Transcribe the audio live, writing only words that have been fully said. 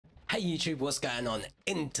Hey YouTube, what's going on?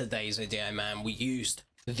 In today's video, man, we used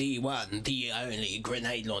the one, the only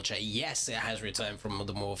grenade launcher. Yes, it has returned from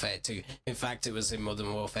Modern Warfare 2. In fact, it was in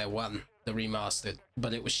Modern Warfare 1, the remastered,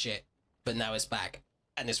 but it was shit. But now it's back,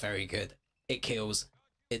 and it's very good. It kills,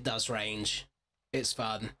 it does range, it's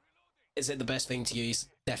fun. Is it the best thing to use?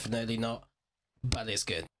 Definitely not, but it's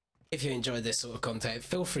good. If you enjoy this sort of content,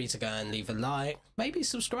 feel free to go and leave a like, maybe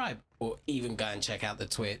subscribe, or even go and check out the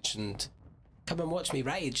Twitch and come and watch me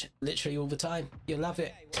rage literally all the time. You'll love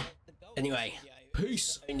it. Anyway,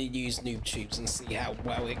 peace. Only use noob tubes and see how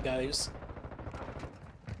well it goes.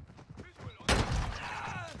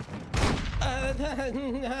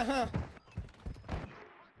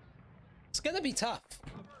 It's gonna be tough.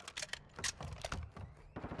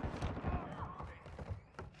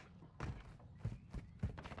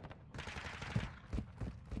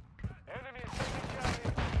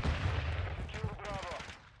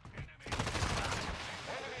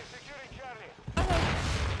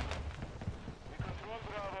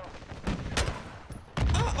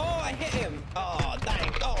 I hit him. Oh,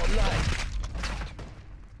 dang. Oh,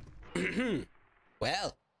 no.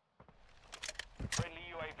 Well. Friendly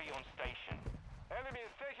UAV on station. Enemy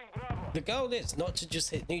is taking Bravo. The goal is not to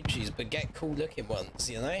just hit noob tubes, but get cool looking ones,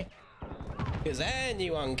 you know? Because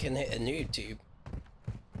anyone can hit a noob tube.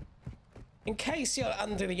 In case you're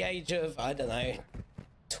under the age of, I don't know,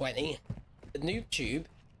 20, a noob tube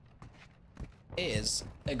is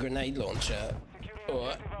a grenade launcher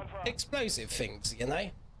or explosive things, you know?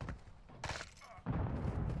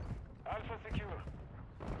 Alpha secure.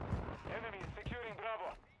 Enemy is securing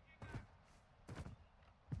Bravo.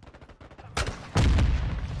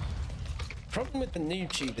 Problem with the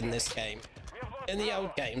noob tube in this game, in the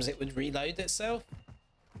old games it would reload itself.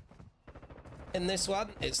 In this one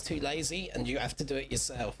it's too lazy and you have to do it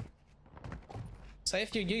yourself. So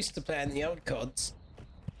if you're used to playing the old CODs,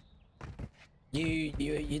 you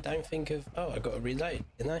don't think of, oh, I got to reload,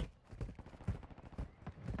 you know?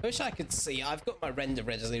 I wish I could see. I've got my render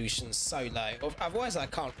resolution so low, otherwise I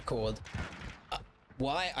can't record.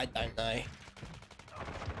 Why? I don't know.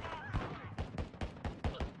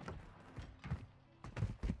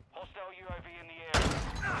 Hostile UAV in the air.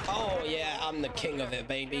 Oh yeah, I'm the king of it,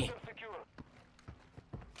 baby.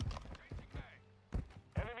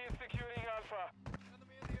 Enemy is securing Alpha.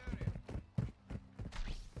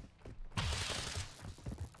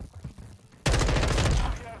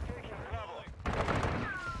 We are taking Bravo.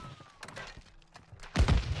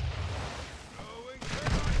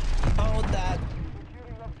 Oh, Dad.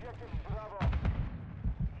 Securing objective Bravo.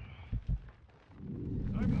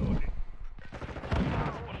 I'm loading.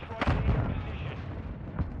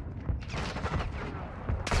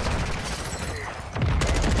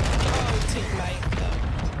 Oh, teammate.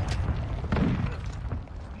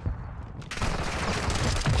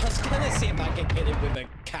 I was gonna see if I could get it with a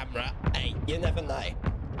camera. Hey, you never know.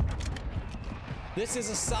 This is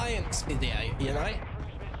a science video, you know?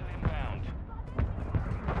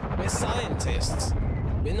 We're scientists.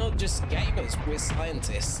 We're not just gamers, we're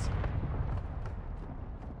scientists.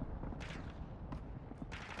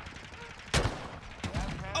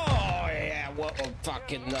 Oh yeah, what a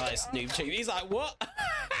fucking nice noob tube. He's like, what?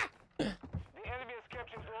 The enemy has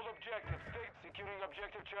captured all objectives. Securing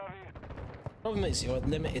objective Charlie. Problem is you're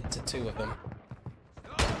limited to 2 of them.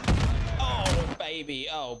 Oh baby,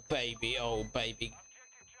 oh baby, oh baby.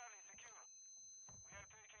 Objective Charlie secure. We are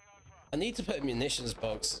taking Alpha. I need to put a munitions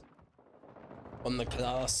box on the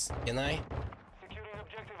class, you know? Securing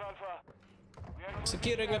objective Alpha. We are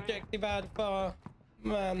Securing objective Alpha,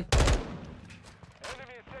 man.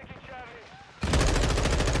 Enemy is taking Charlie.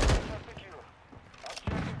 Alpha secure.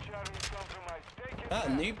 Objective Charlie is compromised. Take it Ah,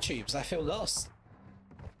 back. noob tubes, I feel lost.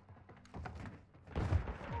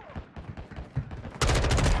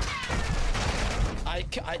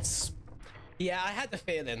 Yeah, I had the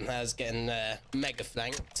feeling I was getting mega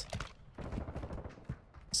flanked.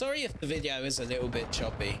 Sorry if the video is a little bit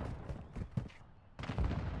choppy.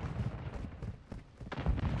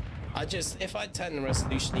 If I turn the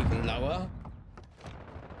resolution even lower,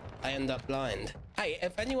 I end up blind. Hey,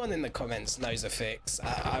 if anyone in the comments knows a fix,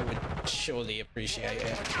 I would surely appreciate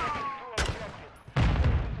it.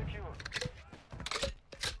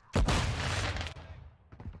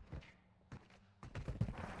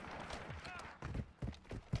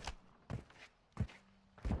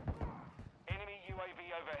 Enemy UAV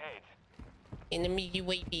overhead. Enemy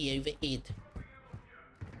UAV overhead.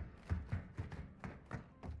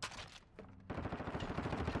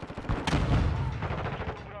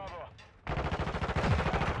 Bravo.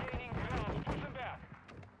 Gaining ground. Push them back.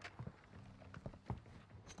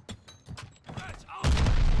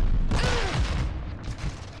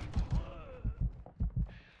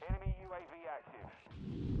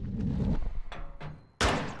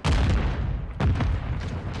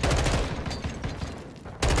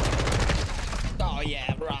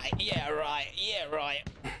 Yeah, right. Yeah, right.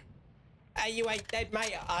 Hey, you ain't dead,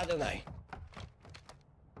 mate. I don't know. I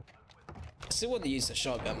still want to use the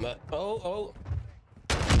shotgun, but oh.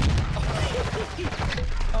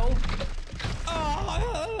 Oh.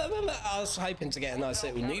 I was hoping to get a nice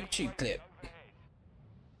little noob tube clip.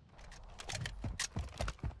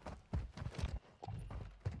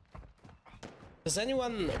 Does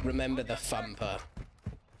anyone remember the thumper?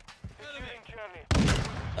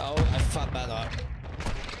 Oh, I fucked that up.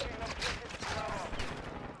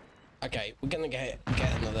 Okay, we're gonna get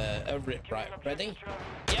another rip. Right, ready?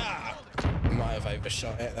 Yeah! Might have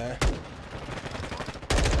overshot it there.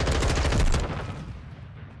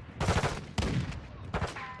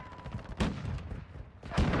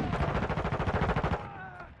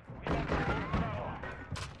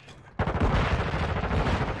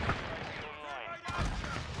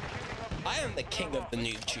 I am the king of the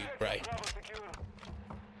noob tube, bro.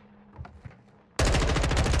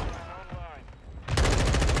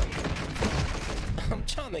 I'm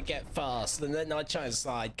trying to get fast, and then I try and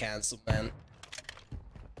slide cancel, man.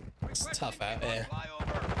 It's tough out here.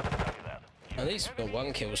 At least we've got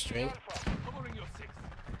one kill stream.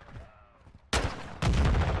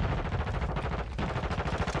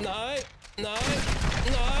 No.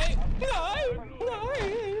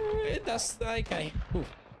 That's okay. Ooh.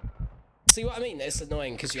 See what I mean? It's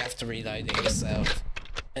annoying because you have to reload it yourself.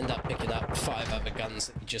 End up picking up 5 other guns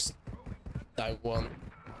that you just don't want.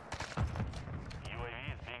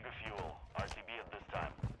 UAV is being a fuel. RTB at this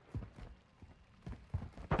time.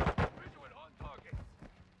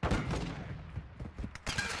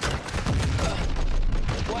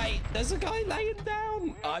 Wait, there's a guy laying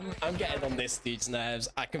down. I'm getting on this dude's nerves.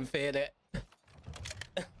 I can feel it.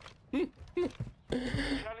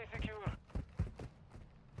 Charlie secure.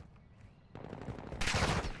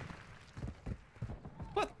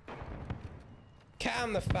 What?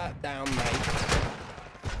 Calm the fat down, mate.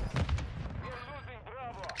 We're losing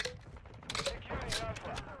Bravo. Securing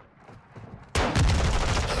Alpha.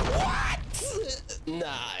 What?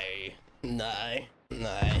 No.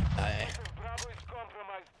 Bravo is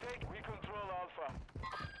compromised. We control Alpha.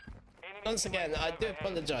 Enemy Once again, I do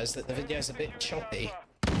apologise that the video's a bit choppy.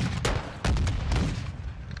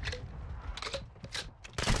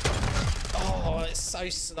 Oh, it's so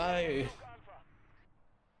slow.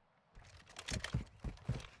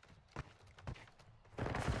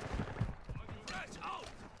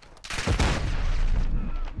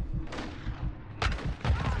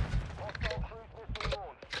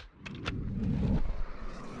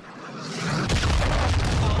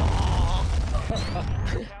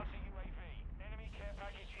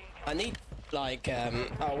 I need like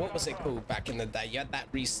oh, what was it called back in the day? You had that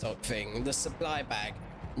restock thing, the supply bag,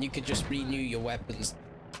 and you could just renew your weapons.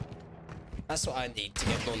 That's what I need to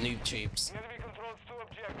get more noob tubes. The enemy controls 2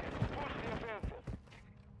 objectives. Push the offensive.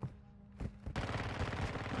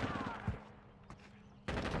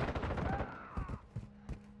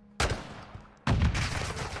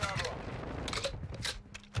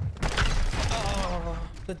 Oh,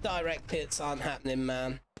 the direct hits aren't happening,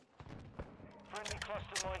 man. Friendly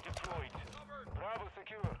cluster mine deployed. Bravo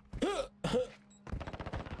secure.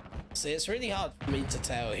 See, it's really hard for me to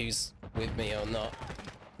tell who's with me or not.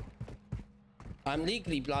 I'm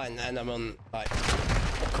legally blind and I'm on like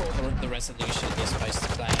a quarter of the resolution you're supposed to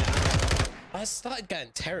play at. I started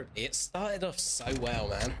going terribly. It started off so well,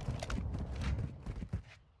 man.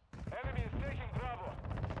 Enemy is taking Bravo.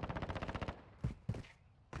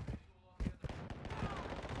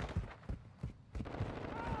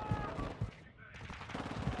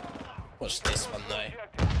 Watch this one though.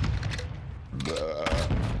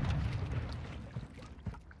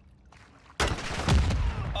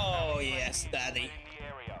 Oh yes, daddy. In the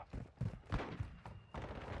area.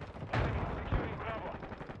 Enemy securing Bravo.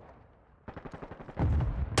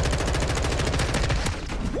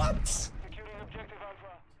 What? Securing objective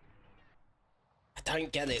Alpha. I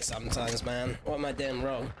don't get it sometimes, man. What am I doing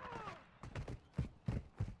wrong?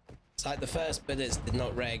 It's like the first bullets did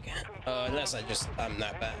not reg. Oh, unless I just am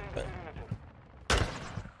that bad. But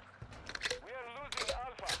We are losing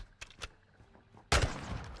Alpha.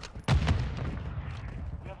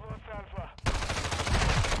 We have lost Alpha.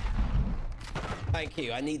 thank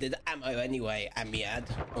you. I needed ammo anyway. Amiad,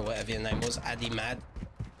 or whatever your name was. Addy Mad.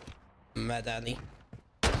 Mad Addy.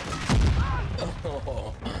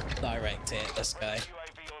 Oh, direct hit. Let's go. UAV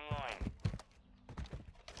online.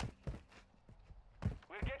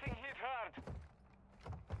 We're getting hit hard.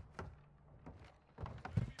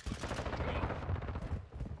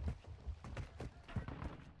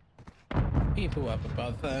 People up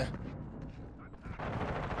above there.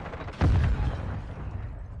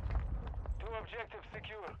 2 objectives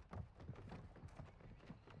secure.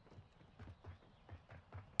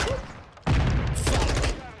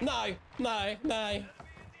 Fuck! No, no, no. The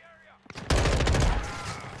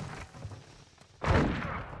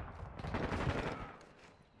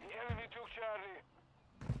enemy took Charlie.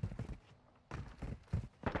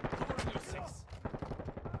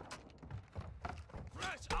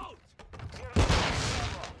 Fresh out!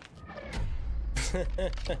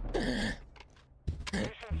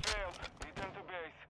 Mission failed.